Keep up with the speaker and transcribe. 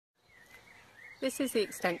This is the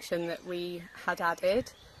extension that we had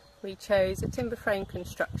added. We chose a timber frame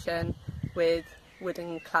construction with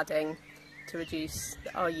wooden cladding to reduce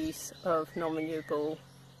our use of non-renewable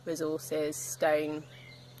resources, stone,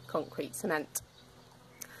 concrete, cement.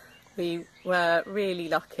 We were really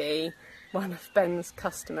lucky. One of Ben's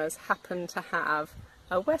customers happened to have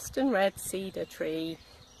a western red cedar tree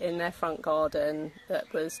in their front garden that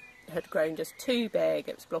had grown just too big.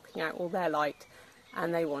 It was blocking out all their light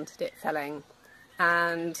and they wanted it felling.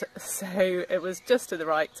 And so it was just at the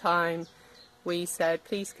right time. We said,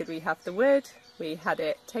 please could we have the wood? We had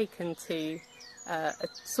it taken to a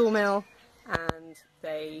sawmill and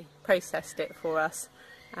they processed it for us.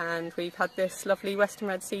 And we've had this lovely western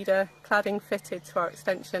red cedar cladding fitted to our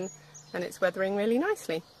extension, and it's weathering really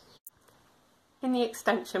nicely. In the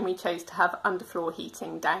extension we chose to have underfloor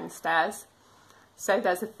heating downstairs. So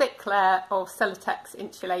there's a thick layer of Celotex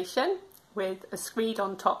insulation with a screed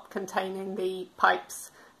on top containing the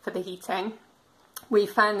pipes for the heating. We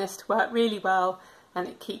found this to work really well, and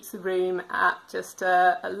it keeps the room at just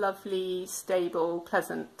a lovely, stable,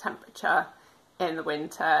 pleasant temperature in the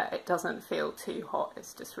winter. It doesn't feel too hot,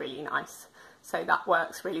 it's just really nice. So that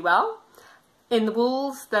works really well. In the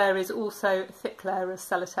walls there is also a thick layer of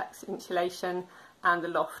Celotex insulation, and the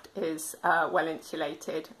loft is well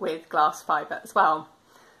insulated with glass fibre as well.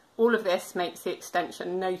 All of this makes the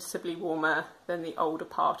extension noticeably warmer than the older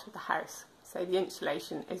part of the house. So the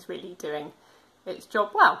insulation is really doing its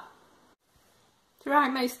job well.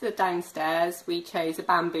 Throughout most of the downstairs we chose a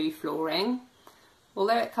bamboo flooring.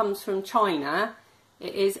 Although it comes from China,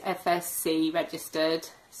 it is FSC registered,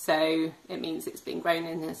 so it means it's been grown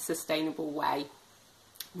in a sustainable way.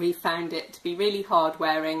 We found it to be really hard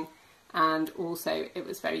wearing, and also it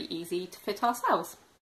was very easy to fit ourselves.